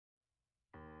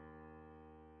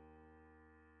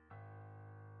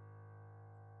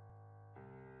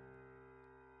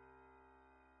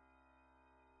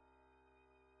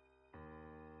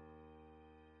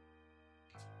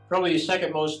Probably the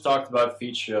second most talked about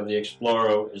feature of the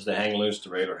Exploro is the hang loose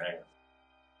derailleur hanger.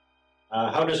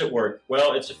 How does it work?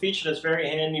 Well, it's a feature that's very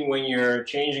handy when you're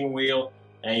changing a wheel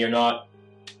and you're not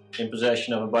in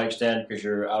possession of a bike stand because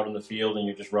you're out in the field and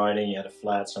you're just riding, you had a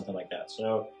flat, something like that.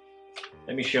 So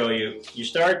let me show you. You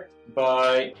start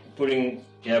by putting,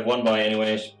 you have one by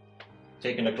anyways,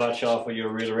 taking the clutch off with your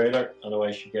rear derailleur,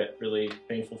 otherwise you get really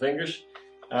painful fingers.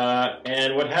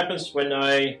 And what happens when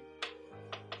I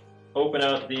open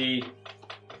out the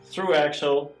through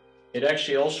axle, it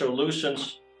actually also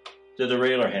loosens the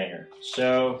derailleur hanger.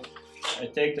 So I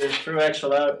take the through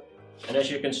axle out, and as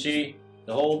you can see,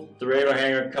 the whole derailleur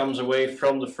hanger comes away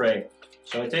from the frame.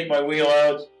 So I take my wheel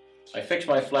out, I fix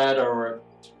my flat or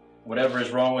whatever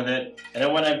is wrong with it, and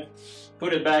then when I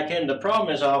put it back in, the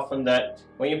problem is often that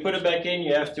when you put it back in,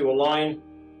 you have to align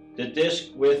the disc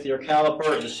with your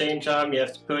caliper at the same time. You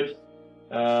have to put,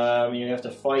 you have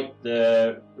to fight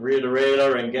the rear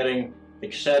derailleur and getting the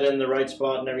cassette in the right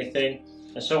spot and everything.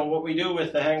 And so what we do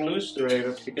with the hang loose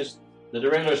derailleur, because the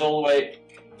derailleur is all the way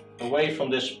away from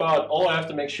this spot, all I have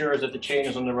to make sure is that the chain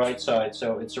is on the right side,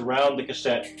 so it's around the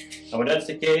cassette. And when that's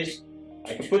the case,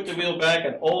 I can put the wheel back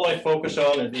and all I focus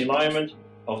on is the alignment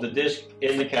of the disc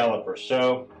in the caliper.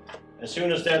 So as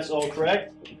soon as that's all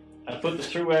correct, I put the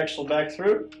through axle back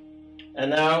through, and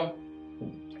now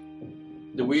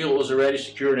the wheel is already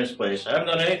secure in its place. I haven't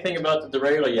done anything about the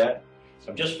derailleur yet.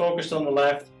 I've just focused on the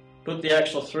left, put the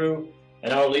axle through,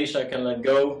 and now at least I can let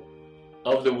go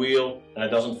of the wheel and it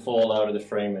doesn't fall out of the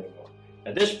frame anymore.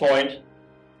 At this point,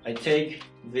 I take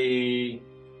the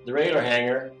derailleur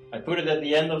hanger, I put it at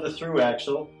the end of the through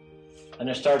axle, and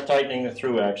I start tightening the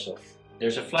through axle.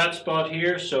 There's a flat spot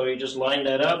here, so you just line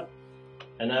that up,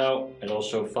 and now it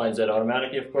also finds that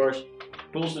automatically, of course,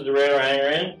 pulls the derailleur hanger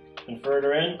in and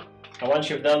further in, and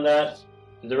once you've done that,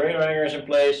 the derailleur hanger is in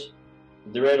place,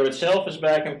 the derailleur itself is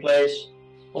back in place.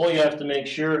 All you have to make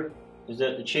sure is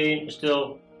that the chain is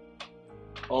still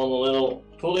on the little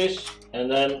pulleys, and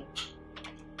then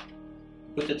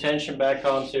put the tension back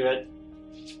onto it.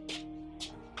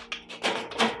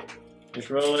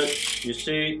 Just roll it, you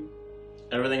see,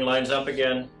 everything lines up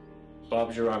again.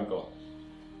 Bob's your uncle.